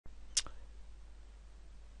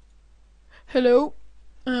Hello.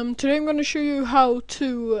 Today I'm going to show you how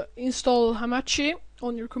to install Hamachi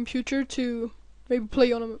on your computer to maybe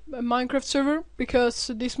play on a Minecraft server,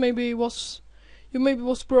 because this maybe was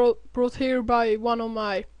brought here by one of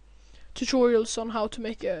my tutorials on how to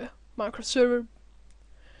make a Minecraft server.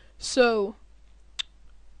 So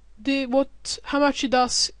what Hamachi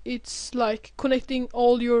does, it's like connecting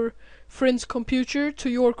all your friends' computer to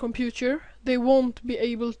your computer. They won't be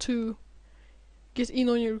able to get in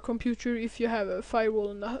on your computer if you have a firewall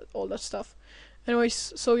and all that stuff.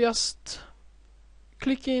 Anyways, so just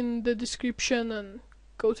click in the description and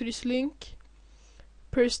go to this link,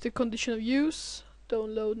 press the condition of use,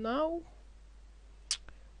 download now,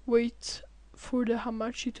 wait for the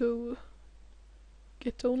Hamachi to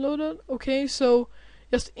get downloaded. Okay, so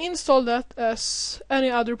just install that as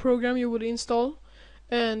any other program you would install,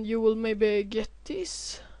 and you will maybe get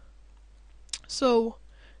this. So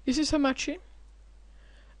this is Hamachi,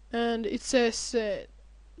 and it says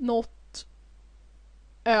not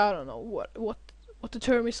I don't know what the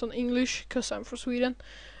term is on English, because I'm from Sweden.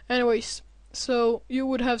 Anyways, so you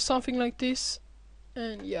would have something like this,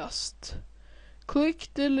 and just click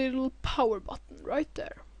the little power button right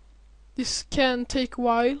there. This can take a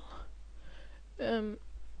while.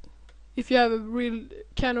 If you have a real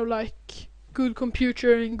kind of like good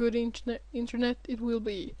computer and good internet, it will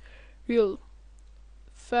be real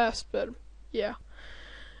fast, but yeah.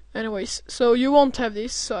 Anyways, so you won't have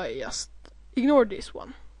this, so I just ignore this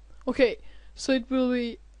one. Okay, so it will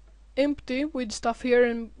be empty with stuff here,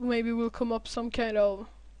 and maybe will come up some kind of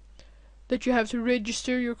that you have to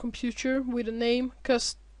register your computer with a name,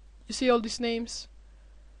 cause you see all these names,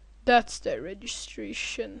 that's the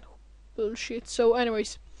registration bullshit. So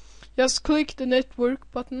anyways, just click the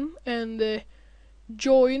network button and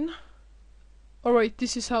join. Alright,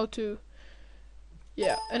 this is how to,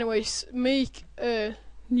 yeah, anyways, make a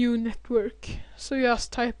new network. So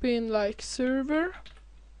just type in like server.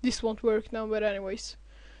 This won't work now, but anyways,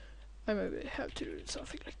 I maybe have to do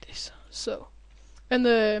something like this. So, and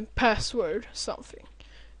the password something.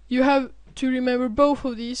 You have to remember both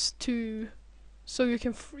of these to, so you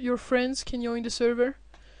can your friends can join the server.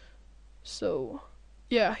 So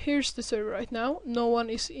yeah, here's the server right now. No one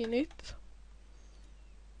is in it.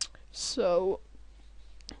 So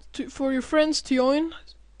for your friends to join,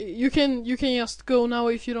 you can just go now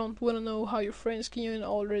if you don't want to know how your friends can join.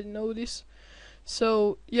 Already know this.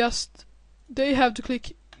 So just they have to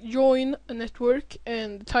click join a network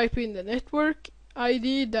and type in the network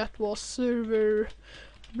ID, that was server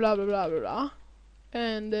blah blah blah blah blah,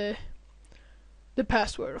 and the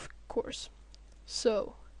password, of course.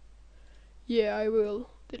 So yeah, I will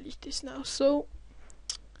delete this now. So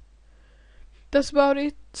that's about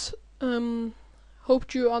it.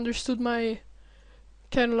 Hope you understood my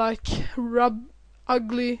kind of like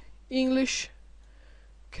ugly English,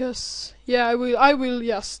 cause yeah, I will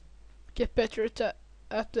just get better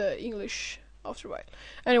at the English after a while.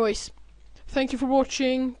 Anyways, thank you for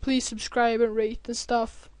watching. Please subscribe and rate and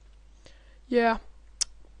stuff. Yeah,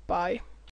 bye.